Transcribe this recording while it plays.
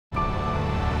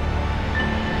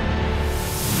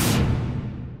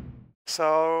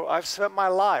So I've spent my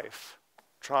life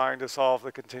trying to solve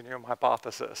the continuum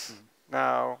hypothesis.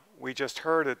 Now, we just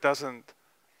heard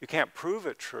you can't prove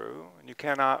it true, and you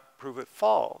cannot prove it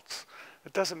false.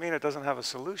 It doesn't mean it doesn't have a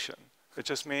solution. It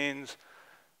just means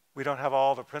we don't have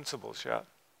all the principles yet.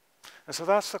 And so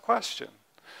that's the question.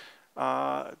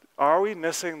 Are we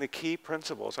missing the key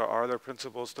principles, or are there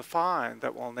principles defined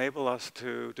that will enable us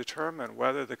to determine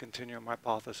whether the continuum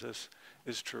hypothesis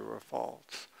is true or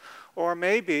false? Or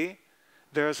maybe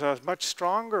there's a much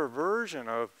stronger version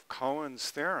of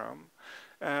Cohen's theorem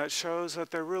that shows that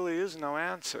there really is no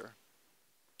answer.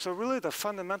 So really the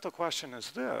fundamental question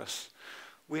is this.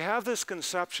 We have this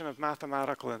conception of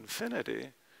mathematical infinity,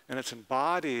 and it's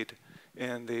embodied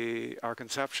in our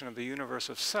conception of the universe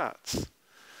of sets.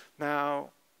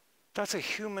 Now, that's a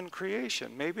human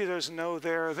creation. Maybe there's no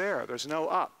there. There's no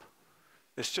up.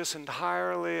 It's just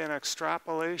entirely an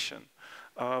extrapolation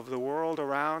of the world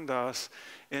around us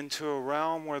into a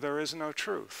realm where there is no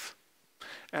truth.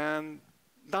 And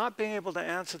not being able to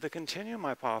answer the continuum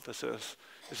hypothesis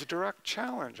is a direct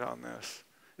challenge on this.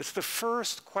 It's the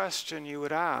first question you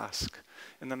would ask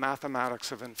in the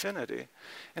mathematics of infinity.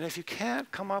 And if you can't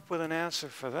come up with an answer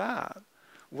for that,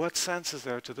 what sense is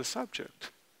there to the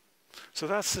subject? So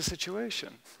that's the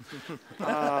situation.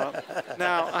 Now,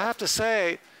 I have to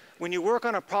say, when you work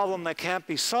on a problem that can't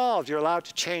be solved, you're allowed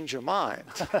to change your mind.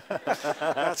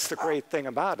 That's the great thing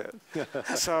about it.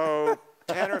 So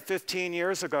 10 or 15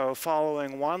 years ago,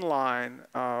 following one line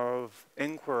of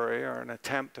inquiry or an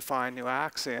attempt to find new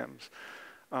axioms,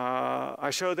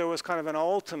 I showed there was kind of an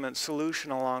ultimate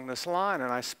solution along this line,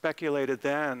 and I speculated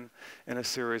then in a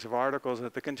series of articles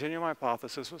that the continuum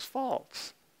hypothesis was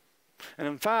false. And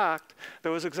in fact,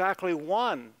 there was exactly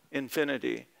one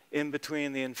infinity in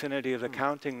between the infinity of the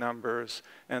counting numbers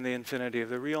and the infinity of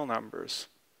the real numbers.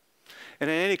 And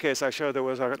in any case, I showed there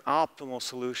was an optimal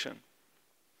solution.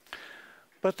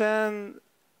 But then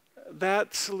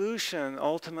that solution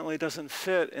ultimately doesn't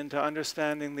fit into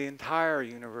understanding the entire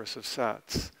universe of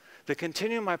sets. The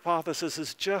continuum hypothesis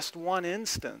is just one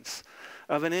instance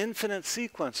of an infinite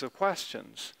sequence of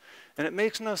questions. And it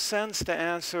makes no sense to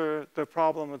answer the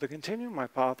problem of the continuum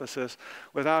hypothesis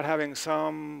without having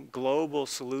some global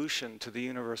solution to the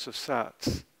universe of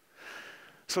sets.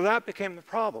 So that became the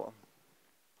problem.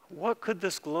 What could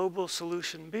this global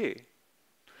solution be?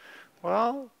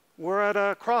 Well, we're at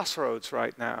a crossroads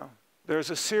right now. There's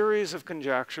a series of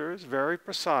conjectures, very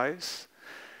precise,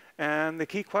 and the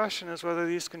key question is whether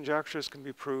these conjectures can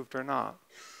be proved or not.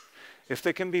 If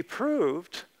they can be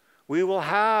proved, we will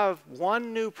have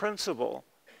one new principle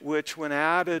which, when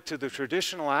added to the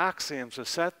traditional axioms of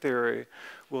set theory,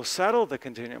 will settle the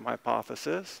continuum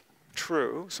hypothesis.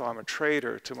 True, so I'm a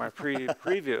traitor to my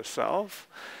previous self.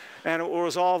 And it will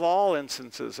resolve all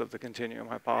instances of the continuum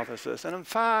hypothesis. And in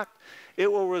fact, it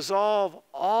will resolve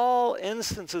all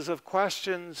instances of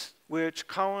questions which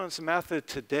Cohen's method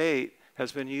to date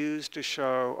has been used to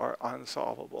show are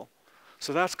unsolvable.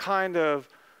 So that's kind of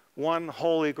one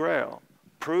holy grail.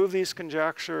 Prove these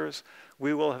conjectures,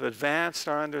 we will have advanced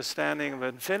our understanding of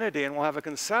infinity, and we'll have a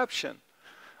conception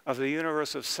of the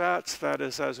universe of sets that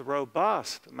is as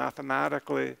robust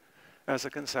mathematically as a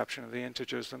conception of the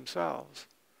integers themselves.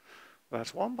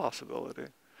 That's one possibility.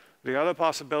 The other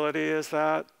possibility is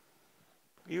that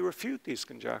you refute these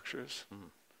conjectures.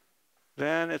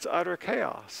 Then it's utter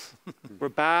chaos. We're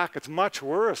back. It's much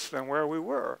worse than where we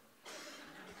were.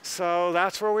 So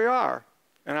that's where we are.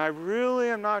 And I really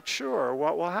am not sure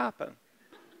what will happen.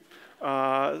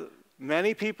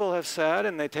 Many people have said,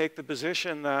 and they take the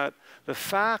position that the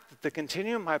fact that the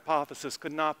continuum hypothesis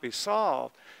could not be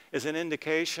solved is an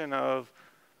indication of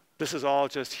this is all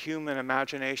just human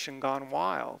imagination gone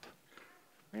wild.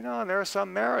 You know, and there's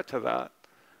some merit to that.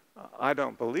 I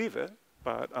don't believe it,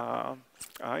 but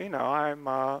you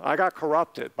know, I got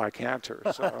corrupted by Cantor.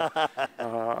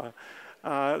 So,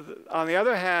 on the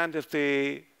other hand, if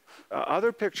the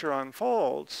other picture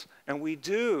unfolds and we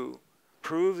do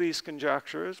prove these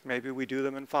conjectures, maybe we do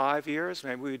them in 5 years,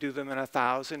 maybe we do them in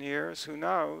 1,000 years, who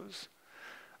knows?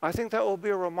 I think that will be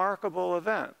a remarkable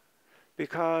event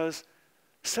because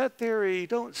set theory, you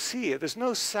don't see it. There's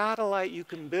no satellite you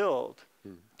can build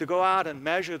to go out and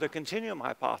measure the continuum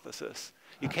hypothesis.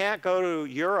 You can't go to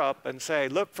Europe and say,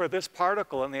 look for this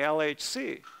particle in the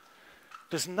LHC.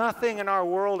 There's nothing in our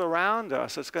world around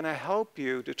us that's going to help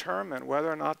you determine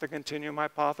whether or not the continuum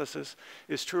hypothesis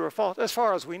is true or false, as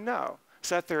far as we know.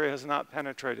 Set theory has not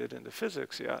penetrated into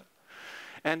physics yet.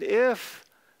 And if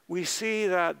we see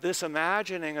that this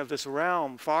imagining of this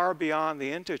realm far beyond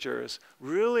the integers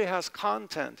really has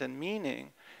content and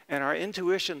meaning, and our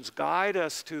intuitions guide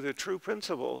us to the true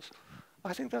principles,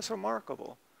 I think that's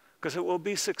remarkable. because it will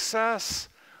be success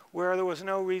where there was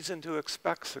no reason to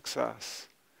expect success.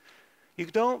 You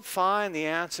don't find the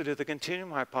answer to the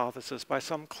continuum hypothesis by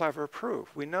some clever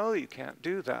proof. We know that you can't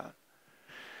do that.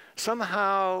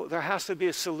 Somehow there has to be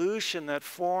a solution that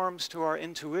forms to our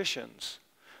intuitions.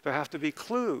 There have to be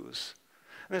clues.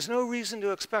 And there's no reason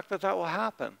to expect that that will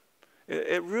happen.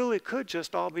 It really could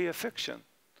just all be a fiction.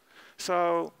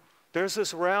 So there's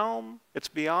this realm. It's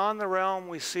beyond the realm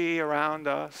we see around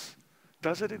us.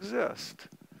 Does it exist?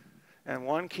 And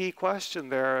one key question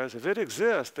there is, if it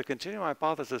exists, the continuum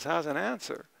hypothesis has an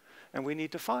answer, and we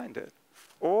need to find it.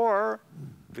 Or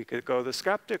we could go the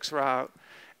skeptics route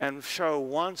and show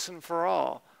once and for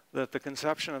all that the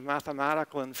conception of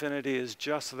mathematical infinity is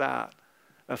just that,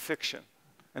 a fiction,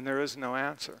 and there is no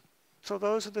answer. So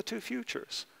those are the two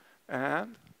futures.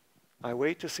 And I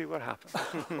wait to see what happens.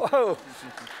 Whoa.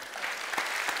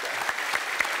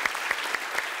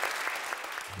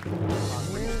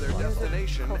 Reach their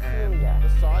destination and the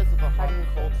size of a hot and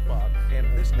cold spot.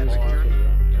 And this epic journey,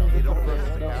 they don't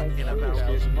have to have in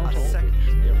about a second.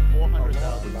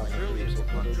 400,000 trillions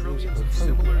upon trillions of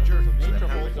similar journeys that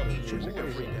happen each and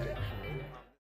every day.